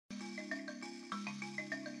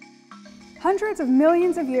Hundreds of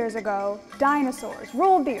millions of years ago, dinosaurs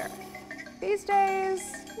ruled the Earth. These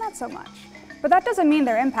days, not so much. But that doesn't mean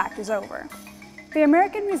their impact is over. The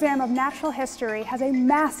American Museum of Natural History has a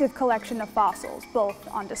massive collection of fossils, both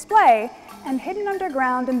on display and hidden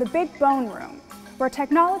underground in the Big Bone Room, where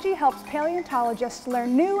technology helps paleontologists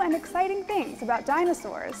learn new and exciting things about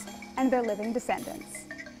dinosaurs and their living descendants.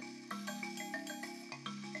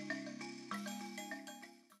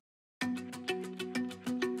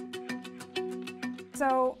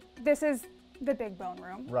 So this is the Big Bone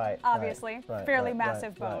Room, right? Obviously, right, fairly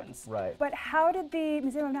massive bones. Right. But how did the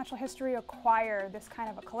Museum of Natural History acquire this kind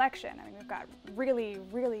of a collection? I mean, we've got really,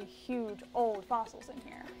 really huge old fossils in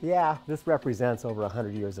here. Yeah, this represents over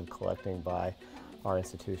 100 years of collecting by our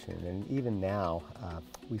institution, and even now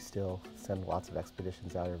we still send lots of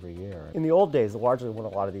expeditions out every year. In the old days, largely when a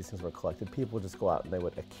lot of these things were collected, people would just go out and they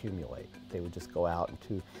would accumulate. They would just go out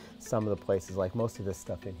into some of the places, like most of this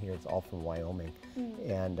stuff in here is all from Wyoming,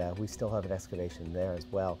 and we still have an excavation there as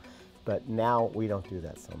well. But now we don't do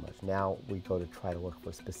that so much. Now we go to try to look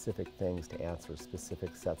for specific things to answer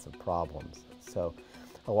specific sets of problems. So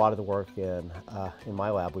a lot of the work in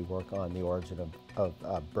my lab, we work on the origin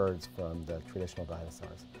of birds from the traditional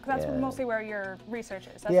dinosaurs. That's mostly where your research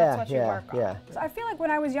is. That's what you work on. Yeah. So I feel like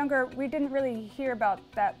when I was younger, we didn't really hear about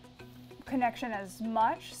that connection as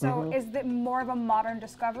much. So is it more of a modern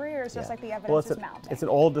discovery, or is it just like the evidence is mounting? It's an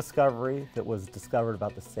old discovery that was discovered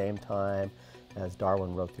about the same time as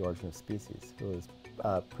Darwin wrote The Origin of Species. It was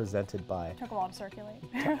presented by Took a while to circulate.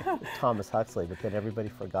 Thomas Huxley, but then everybody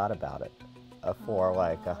forgot about it for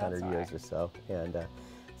like 100 years or so. And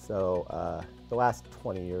so the last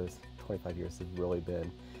 20 years, 25 years has really been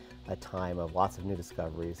a time of lots of new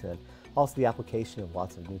discoveries and also the application of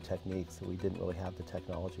lots of new techniques that we didn't really have the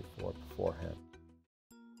technology for beforehand.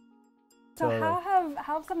 So how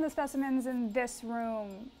have some of the specimens in this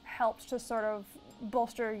room helped to sort of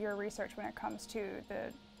bolster your research when it comes to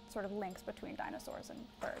the sort of links between dinosaurs and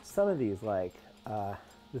birds? Some of these, like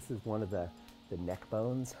this is one of the neck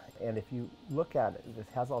bones, and if you look at it, it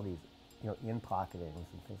has all these, in-pocketings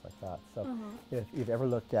and things like that. So if you've ever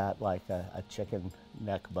looked at like a chicken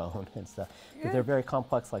neck bone and stuff, they're very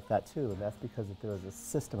complex like that too, and that's because there was a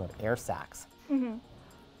system of air sacs,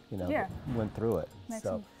 that went through it. Makes so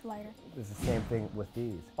them lighter. It's the same thing with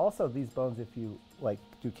these. Also, these bones, if you like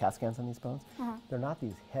do CAT scans on these bones, they're not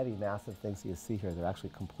these heavy, massive things that you see here. They're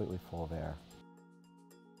actually completely full of air.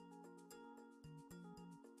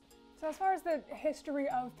 So as far as the history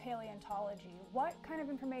of paleontology, what kind of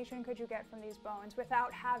information could you get from these bones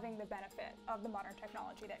without having the benefit of the modern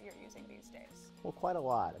technology that you're using these days? Well, quite a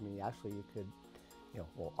lot. I mean, actually you could,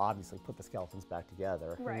 obviously put the skeletons back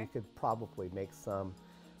together. Right. And you could probably make some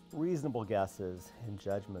reasonable guesses and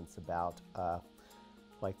judgments about how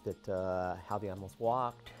the animals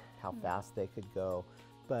walked, how fast they could go.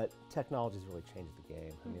 But technology's really changed the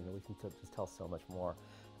game. I mean, we can just tell so much more.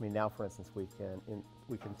 I mean, now, for instance, we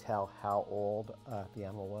can tell how old the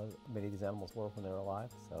animal was. Many of these animals were when they were alive.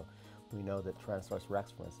 So we know that Tyrannosaurus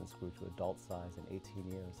rex, for instance, grew to adult size in 18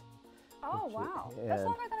 years. Oh, wow. That's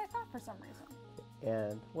longer than I thought for some reason.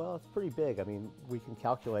 And, well, it's pretty big. I mean, we can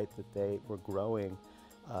calculate that they were growing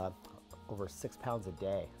over 6 pounds a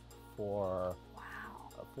day for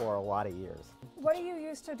a lot of years. What do you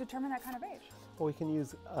use to determine that kind of age? Well, we can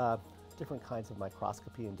use different kinds of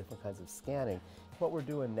microscopy and different kinds of scanning. What we're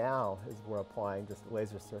doing now is we're applying just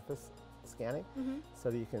laser surface scanning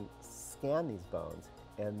so that you can scan these bones,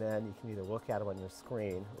 and then you can either look at them on your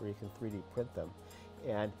screen or you can 3D print them,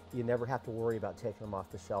 and you never have to worry about taking them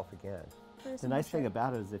off the shelf again. The nice thing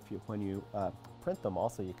about it is when you print them,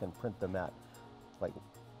 also you can print them at like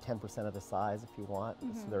 10% of the size if you want,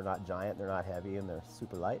 so they're not giant, they're not heavy, and they're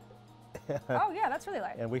super light. Oh yeah, that's really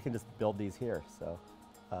light. And we can just build these here. So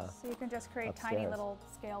you can just create upstairs. Tiny little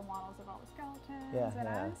scale models of all the skeletons, and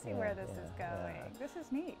I see where this is going. This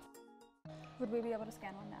is neat. Would we be able to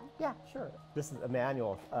scan one now? Yeah, sure. This is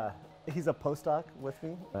Emmanuel. He's a postdoc with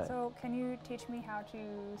me. So can you teach me how to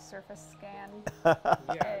surface scan you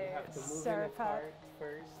have to move in the cart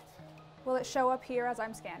first. Will it show up here as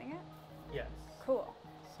I'm scanning it? Yes. Cool.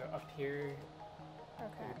 So up here, you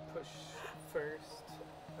push first.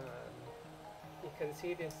 You can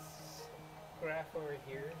see this graph over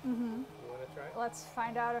here. You want to try? Let's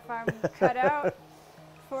find out if I'm cut out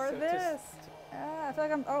for this. I feel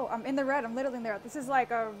like I'm in the red. I'm literally in the red. This is like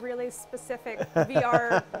a really specific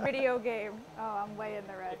VR video game. Oh, I'm way in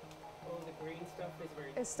the red. All the green stuff is where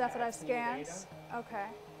it's stuff that I've scanned. Okay.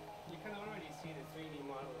 You can already see the 3D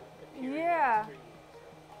model appearing yeah. on the screen.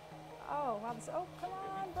 Oh, wow. Oh, come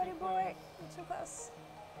on, buddy boy. You're too close.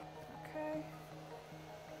 Okay.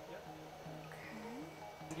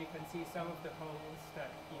 You can see some of the holes that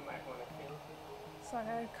you might want to fill. So I'm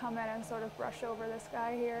going to come in and sort of brush over this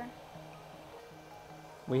guy here.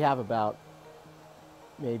 We have about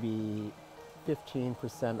maybe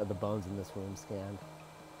 15% of the bones in this room scanned.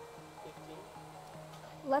 15?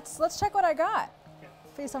 Let's check what I got. Yeah.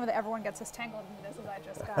 See, some of the everyone gets as tangled into this as I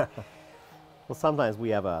just got. Well, sometimes we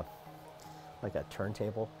have like a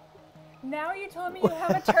turntable. Now you told me you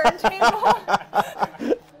have a turntable.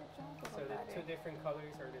 So the two different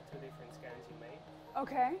colors are the two different scans you made.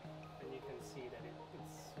 Okay. And you can see that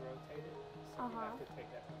it's rotated. So you have to take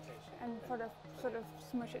that rotation. And sort of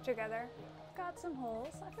smush it together. Yeah. Got some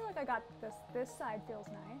holes. I feel like I got this side feels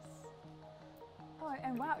nice. Oh,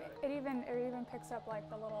 and wow, it even picks up like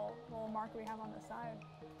the little mark we have on the side.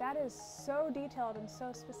 That is so detailed and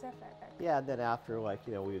so specific. Yeah, and then after, like,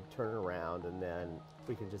 you know, we would turn it around and then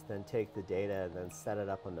we can just then take the data and then set it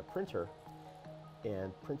up on the printer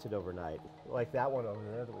and print it overnight. Like that one over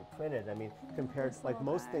there that we printed, I mean, compared to like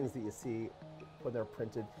most things that you see when they're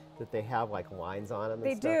printed, that they have like lines on them and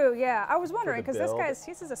They stuff. do, yeah. I was wondering, because this build.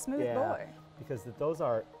 he's a smooth Yeah, boy. because those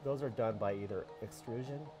are done by either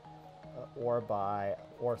extrusion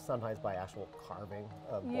or sometimes by actual carving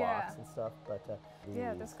of blocks and stuff. But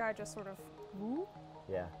Yeah, this guy just sort of whoop,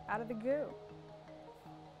 yeah, out of the goo.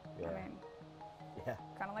 yeah, I mean, yeah.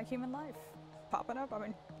 kind of like human life, popping up. I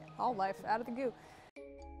mean, all life out of the goo.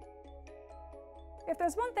 If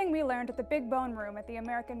there's one thing we learned at the Big Bone Room at the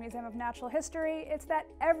American Museum of Natural History, it's that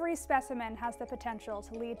every specimen has the potential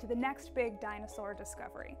to lead to the next big dinosaur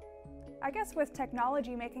discovery. I guess with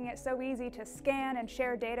technology making it so easy to scan and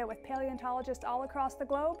share data with paleontologists all across the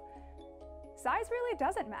globe, size really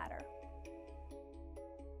doesn't matter.